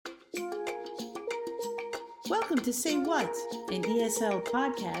Welcome to Say What, an ESL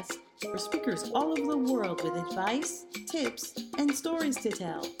podcast for speakers all over the world with advice, tips, and stories to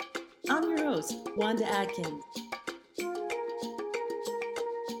tell. I'm your host, Wanda Atkins.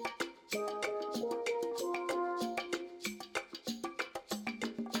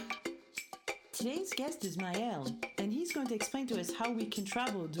 Today's guest is Mael, and he's going to explain to us how we can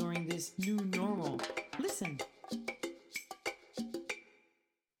travel during this new normal. Listen.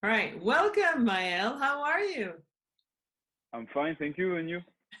 All right, welcome, Mael. How are you? I'm fine, thank you. And you?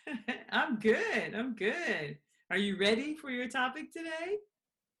 I'm good. Are you ready for your topic today?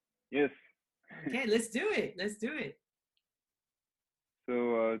 Yes. Okay, let's do it.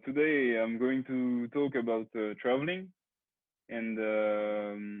 So today I'm going to talk about traveling and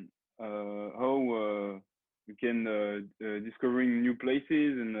how we can discovering new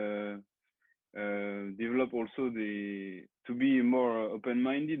places and develop also the to be more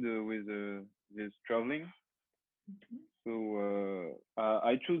open-minded with traveling. So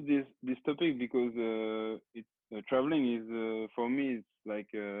I choose this topic because traveling is for me it's like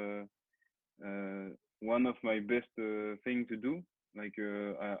one of my best thing to do. Like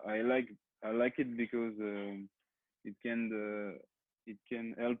I like it because it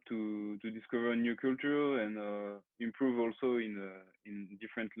can help to discover new culture and improve also in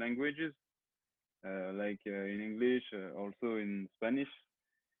different languages, like in English, also in Spanish.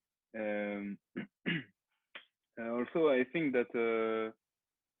 Um, Also, I think that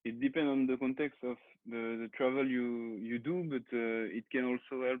it depends on the context of the travel you do, but it can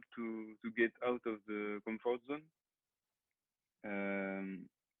also help to get out of the comfort zone. Um,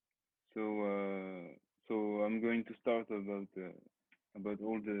 so I'm going to start about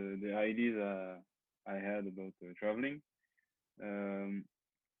all the ideas I had about traveling. Um,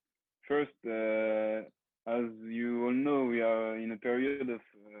 First, as you all know, we are in a period of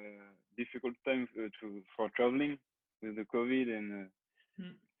difficult time for traveling with the COVID, and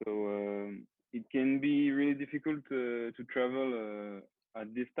so it can be really difficult to travel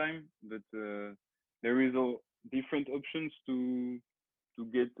at this time. But there is different options to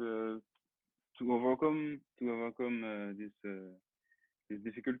get to overcome these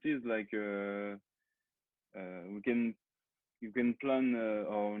difficulties. Like we can you can plan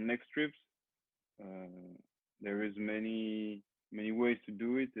our next trips. There is many ways to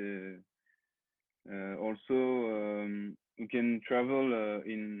do it. Also, we can travel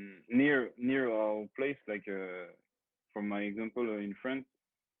in near our place. Like for my example, in France,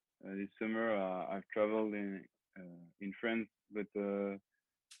 this summer I've traveled in France, but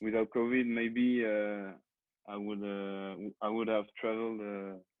without COVID, maybe I would have traveled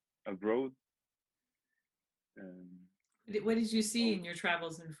abroad. Um, What did you see in your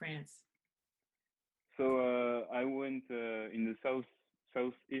travels in France? So I went in the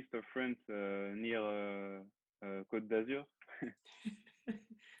southeast of France, near Côte d'Azur.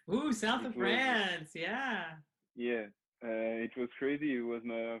 Ooh, south It of was France. Yeah. yeah, it was crazy. It was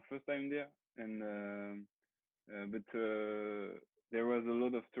my first time there, and but there was a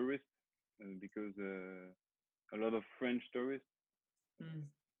lot of tourists because a lot of French tourists, Mm.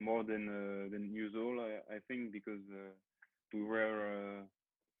 more than usual. I think because we were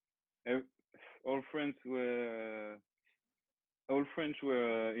ev- all French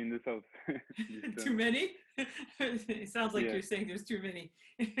were in the south this Too summer. many? It sounds like Yeah, you're saying there's too many.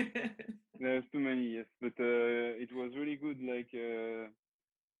 there's too many, yes, but it was really good. Like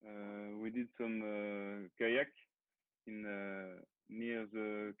we did some kayak in near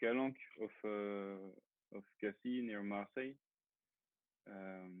the Calanque of Cassis near Marseille,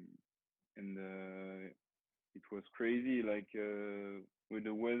 um, and it was crazy. Like with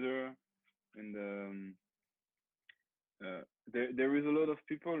the weather and there is a lot of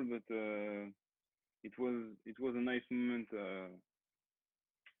people, but it was a nice moment uh,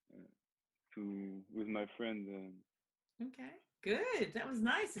 to with my friend. Okay, good. That was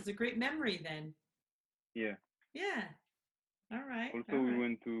nice. It's a great memory then. Yeah. Yeah. All right. Also, All we right.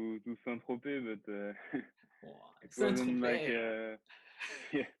 went to Saint Tropez, but Oh, it wasn't like Saint-Tropez.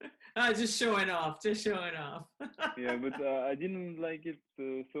 yeah, Just showing off. Just showing off. yeah. But I didn't like it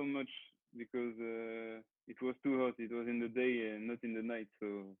so much because it was too hot. It was in the day and not in the night, so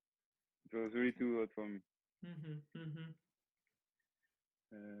it was really Okay. too hot for me. Mm-hmm.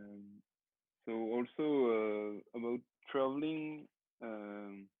 Um, so also about traveling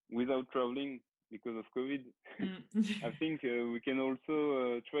without traveling because of COVID, Mm-hmm. I think we can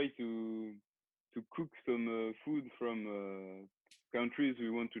also try to cook some food from countries we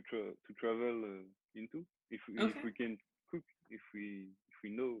want to travel into. If Okay. we can cook, if we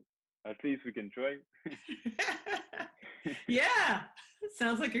know, at least we can try. Yeah.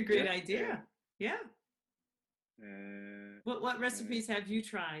 Sounds like a great Yeah, idea. Yeah. What uh, recipes have you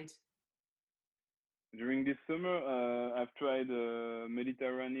tried? during this summer, I've tried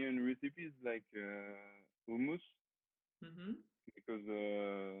Mediterranean recipes like hummus Mm-hmm. because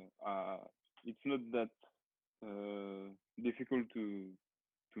it's not that difficult to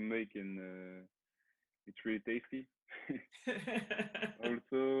make and it's really tasty.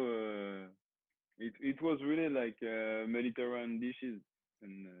 Also, it was really like Mediterranean dishes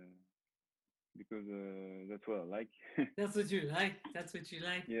and because that's what I like. That's what you like. That's what you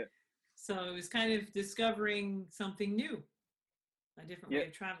like. Yeah, So it was kind of discovering something new, a different yeah. way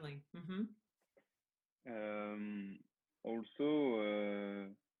of traveling. Mm-hmm. Um, also,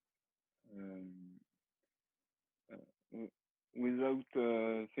 um, without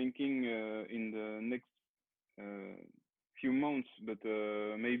thinking in the next uh, few months, but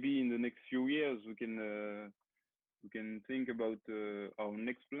maybe in the next few years we can think about our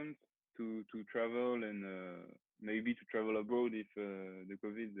next plans to travel and maybe to travel abroad if the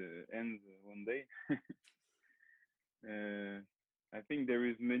COVID ends one day. uh, I think there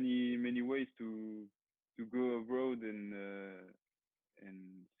is many ways to go abroad and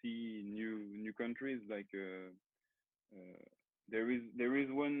see new countries. Like there is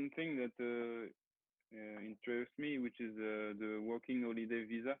one thing that interests me, which is the working holiday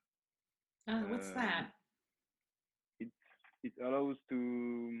visa. Ah, what's Um, that? it it allows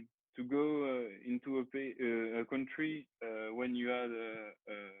to go into a country when you have a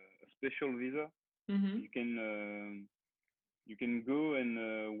special visa. Mm-hmm. You can you can go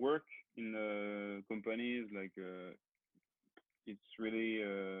and work in companies like it's really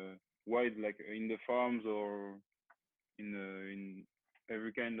wide, like in the farms or in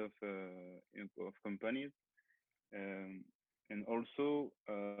every kind of companies. Um, and also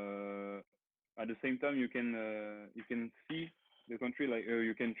at the same time you can see the country, like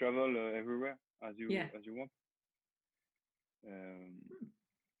you can travel everywhere Yeah, as you want. um,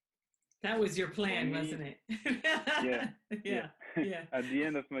 that was your for plan, wasn't me, it? yeah, yeah. Yeah, yeah. At the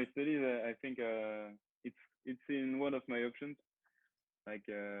end of my studies I think it's in one of my options, like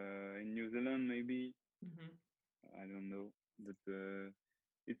in New Zealand maybe. Mm-hmm. I don't know, but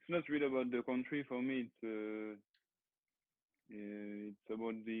it's not really about the country for me. It's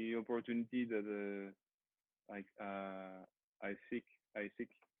about the opportunity that like I seek.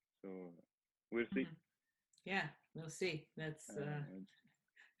 So we'll see. Mm-hmm. Yeah, we'll see. That's Uh,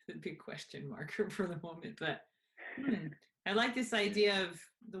 a big question marker for the moment, but hmm, I like this idea of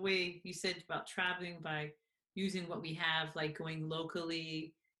the way you said about traveling by using what we have, like going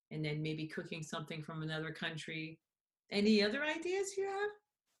locally and then maybe cooking something from another country. Any other ideas you have?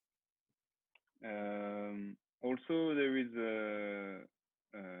 Also, there is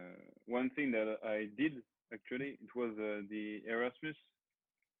one thing that I did actually. It was the Erasmus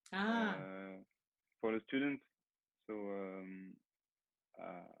Ah, uh, for the students. So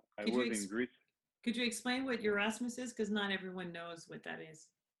I could you was in Greece. could you explain what Erasmus is? Because not everyone knows what that is.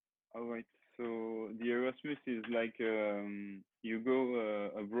 All right. So the Erasmus is like you go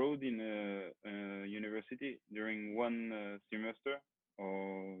abroad in a university during one semester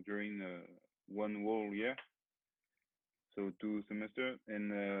or during one whole year, so 2 semester,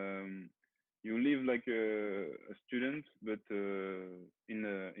 and you live like a student, but in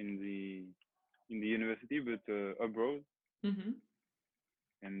the university, but abroad, Mm-hmm.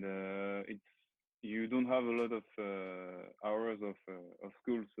 and it's you don't have a lot of hours of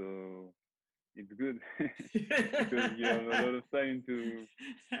school, so it's good because you have a lot of time to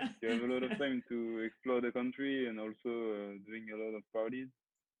explore the country and also doing a lot of parties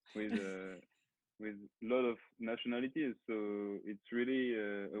with with a lot of nationalities. So it's really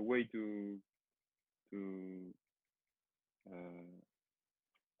a way to uh,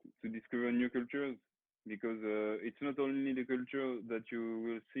 to discover new cultures because it's not only the culture that you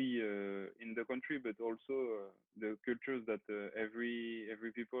will see in the country, but also the cultures that every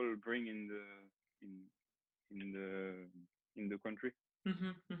people bring in in the in the country.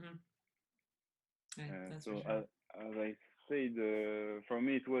 Mm-hmm, mm-hmm. Right, that's for So sure. as I said, for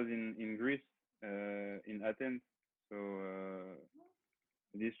me it was in Greece, in Athens. So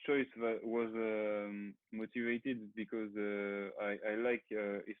this choice was motivated because I like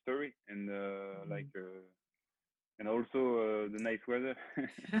history and Mm-hmm. and also the nice weather.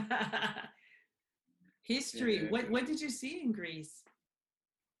 History. What did you see in Greece?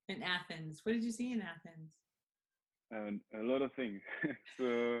 In Athens. What did you see in Athens? A lot of things.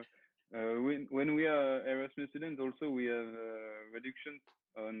 So when we are Erasmus students, also we have reductions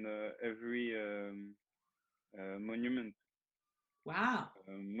on every monument. Wow.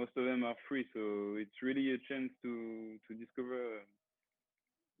 Most of them are free, so it's really a chance to discover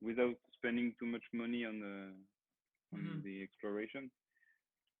without spending too much money on on the exploration.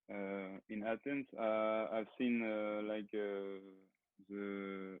 In Athens, I've seen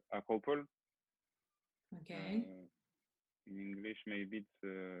the Acropole. Okay. In English, maybe it's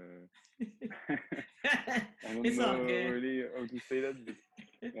I don't It's all know good. really how to say that, but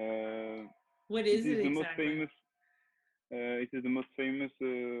What is it is it the most exactly? famous. It is the most famous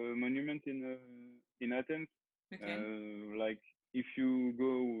monument in Athens. Okay. Like if you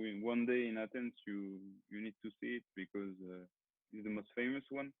go one day in Athens, you need to see it because it's the most famous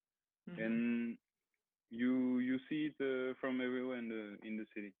one, and you see it from everywhere in the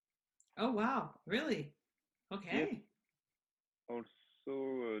city. Oh wow! Really? Yes. Okay.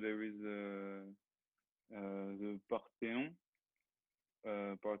 Also, there is the Parthenon,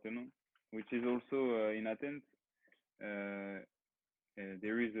 which is also in Athens.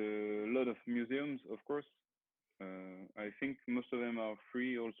 There is a lot of museums, of course. I think most of them are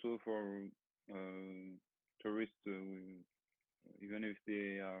free also for tourists, even if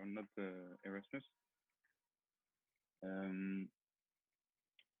they are not Erasmus.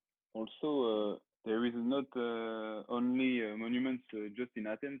 Also, there is not only monuments just in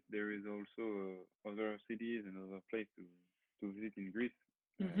Athens. There is also other cities and other places to visit in Greece,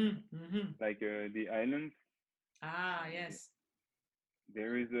 like the islands. Ah, yes.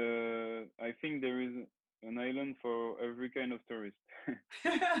 There is I think there is an island for every kind of tourist.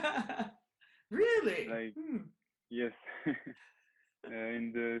 Really? Like yes,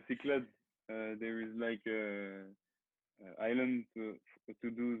 in the Cyclades, there is like island to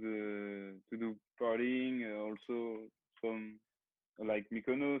do partying. Also some like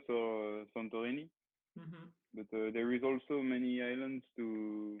Mykonos or Santorini. But there is also many islands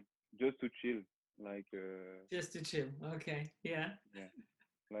to just to chill, like just to chill. Okay, yeah. Yeah,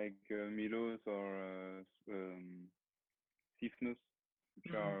 like Milos or Sifnos,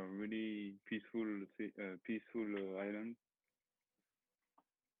 which are really peaceful islands.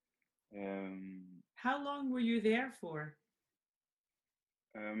 How long were you there for?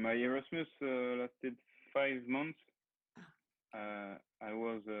 My Erasmus lasted 5 months. I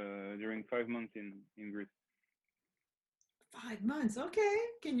was during 5 months in Greece. 5 months. Okay.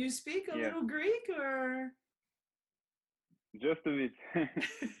 Can you speak a little Greek or? Just a bit,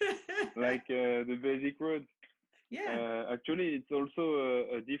 like the basic words. Yeah. Actually, it's also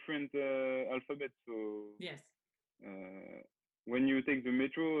a different alphabet. So yes. When you take the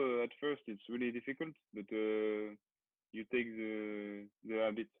metro, at first it's really difficult, but you take the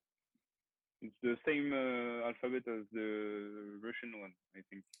habit. It's the same alphabet as the Russian one, I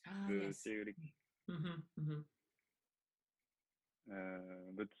think. The Yes. Cyrillic.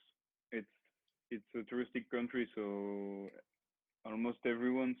 But it's a touristic country, so almost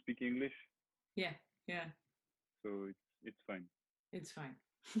everyone speaks English. Yeah, yeah. So it's fine. It's fine.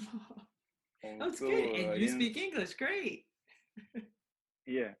 Also, oh, it's good. And you speak English. Great.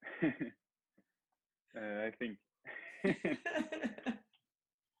 Yeah. I think.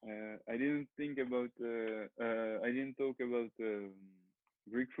 I didn't think about. I didn't talk about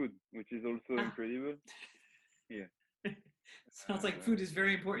Greek food, which is also incredible. Yeah. Sounds like food is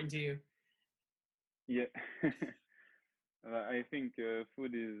very important to you. Yeah. I think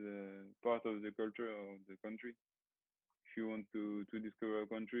food is part of the culture of the country. If you want to discover a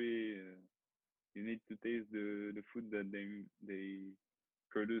country, you need to taste the food that they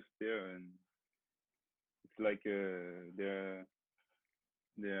produce there, and it's like their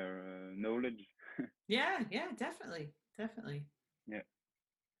knowledge. Yeah, definitely. Yeah.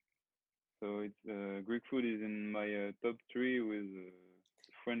 So it's Greek food is in my top 3 with the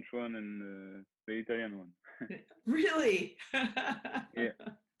French one and the Italian one. Really? Yeah.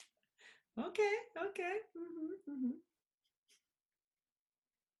 Okay.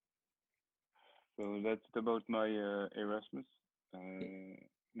 So that's about my Erasmus.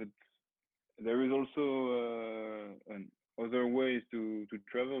 But there is also other ways to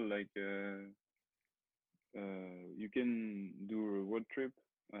travel, like you can do a road trip.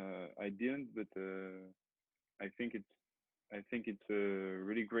 I didn't, but I think it's a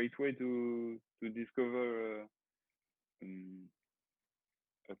really great way to discover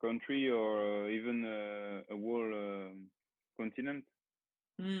a country or even a whole continent.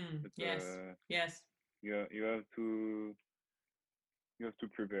 But, yes. You have to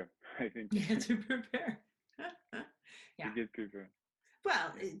prepare. I think you have to prepare. to get prepared.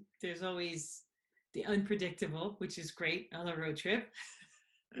 Well, there's always the unpredictable, which is great on a road trip.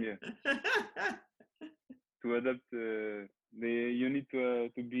 Yeah. To adapt, you need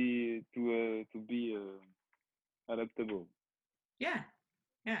to be adaptable. Yeah.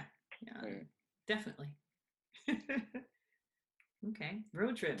 Definitely. Okay,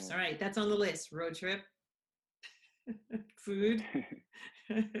 road trips. All right, that's on the list. Road trip. Food.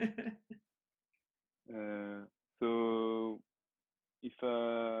 So if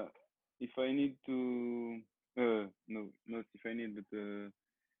I need to no, not if I need, but to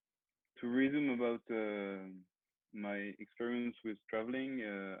resume about my experience with traveling,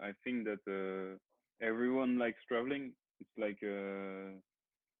 I think that everyone likes traveling. It's like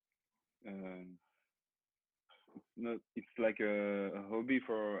um, not it's like a hobby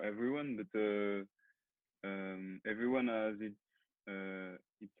for everyone, but everyone has its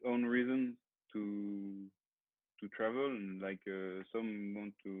own reason to to travel, and like some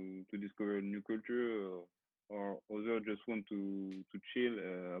want to discover a new culture, or others just want to chill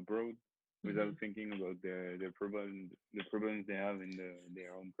abroad without Hmm. thinking about their the problems they have in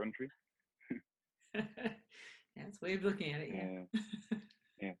their own country. That's a way of looking at it, uh,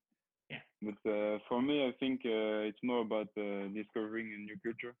 yeah. yeah, Yeah. but for me, I think it's more about discovering a new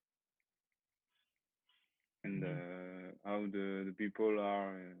culture, and Hmm. how the people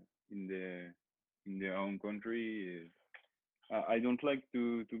are in their own country. I don't like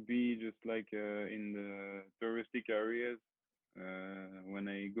to be just like in the touristic areas when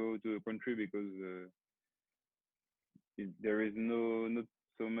I go to a country, because there is not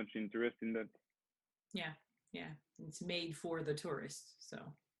so much interest in that. Yeah. Yeah. It's made for the tourists. So,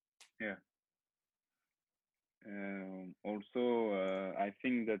 Yeah. Also, I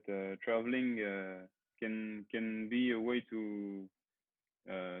think that traveling can be a way to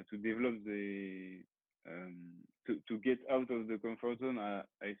develop the to get out of the comfort zone.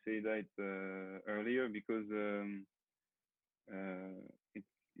 I say that earlier because it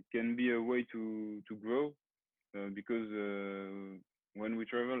it can be a way to grow, because when we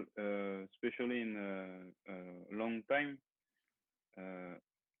travel, especially in a long time, uh,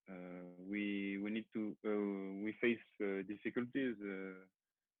 we need to we face difficulties,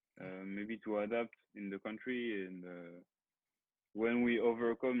 yeah. maybe to adapt in the country, and when we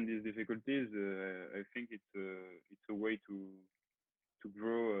overcome these difficulties, I think it's a way to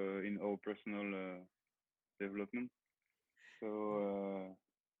grow in our personal development. So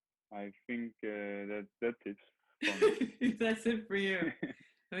I think that's it for me. That's it for you.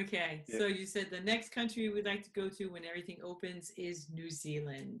 Okay. Yeah. So you said the next country we'd like to go to when everything opens is New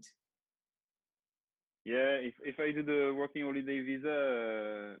Zealand. Yeah, if I do the working holiday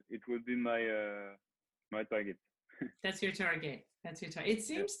visa, it would be my target. That's your target. That's your target. It Yeah,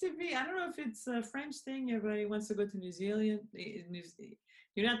 seems to be, I don't know if it's a French thing. Everybody wants to go to New Zealand.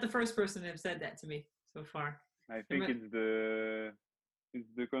 You're not the first person to have said that to me so far. I think it's the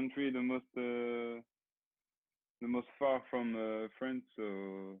country the most far from France,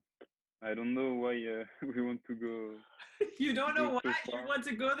 so I don't know why we want You to don't know go why so you far. want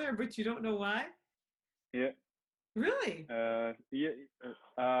to go there, but you don't know why? Yeah, Really? yeah.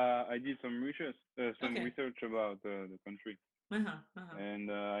 I did some Okay. research about the country, Uh-huh. Uh-huh.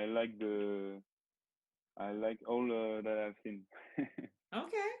 and I like all that I've seen.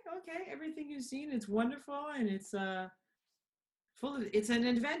 Okay. Okay. Everything you've seen, it's wonderful and it's full of it's an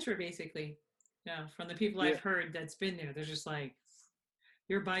adventure basically. Yeah, from the people I've Yeah, heard that's been there, they're just like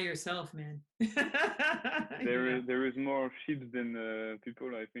you're by yourself, man. you know. there is more sheep than people,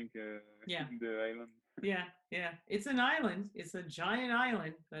 I think, Yeah. in the island. Yeah, yeah. It's an island. It's a giant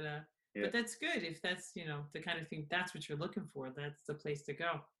island, Yeah, but that's good if that's, the kind of thing that's what you're looking for. That's the place to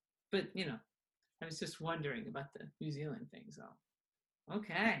go. But, I was just wondering about the New Zealand thing. So,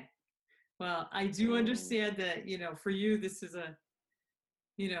 okay. Well, I do so understand that, for you this is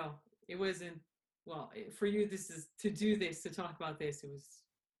you know, it wasn't for you this is to do this, to talk about this. It was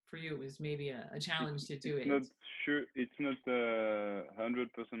for you it was maybe a challenge to do it's not it. sure. It's not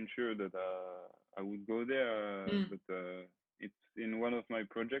 100% sure that I would go there, Mm, but it's in one of my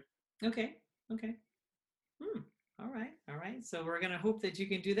projects. okay. Okay. Hmm. All right. All right. So we're going to hope that you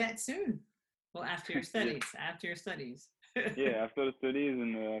can do that soon. Well, after your Yeah, studies, after your studies. yeah. After the studies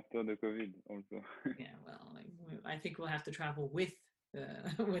and after the COVID also. Yeah. Well, I think we'll have to travel with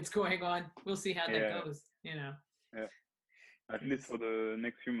what's going on. We'll see how that Yeah, goes, yeah. At least 'cause for the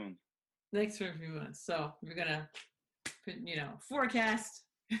next few months. next for a few months. So we're going to put, forecast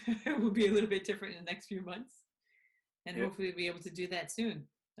will be a little bit different in the next few months. And Yeah, hopefully we'll be able to do that soon.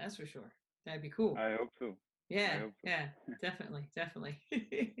 That's for sure. That'd be cool. I hope so. I Yeah. hope so. Yeah. Definitely. Definitely.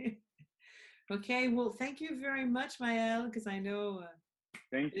 Okay, well, thank you very much, Maëlle, because I know this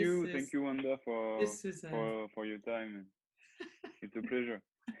Thank is you, Wanda, this is a for your time. It's a pleasure.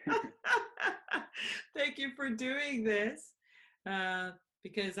 thank you for doing this, uh,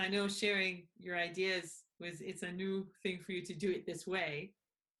 because I know sharing your ideas it's a new thing for you to do it this way,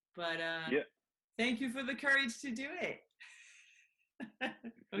 but Yeah, thank you for the courage to do it.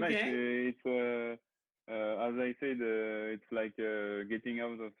 it's nice. Okay. as I said, it's like getting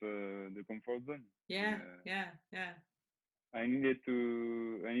out of the comfort zone. Yeah, And, yeah, yeah. I needed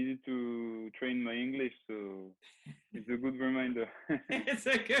to train my English, so it's a good reminder. It's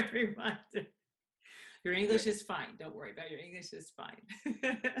a good reminder. Your Yeah. English is fine. Don't worry about your English is fine.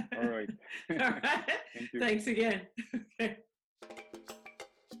 All right. All right. Thank you. Thanks again. Okay.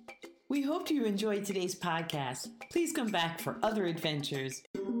 We hope you enjoyed today's podcast. Please come back for other adventures.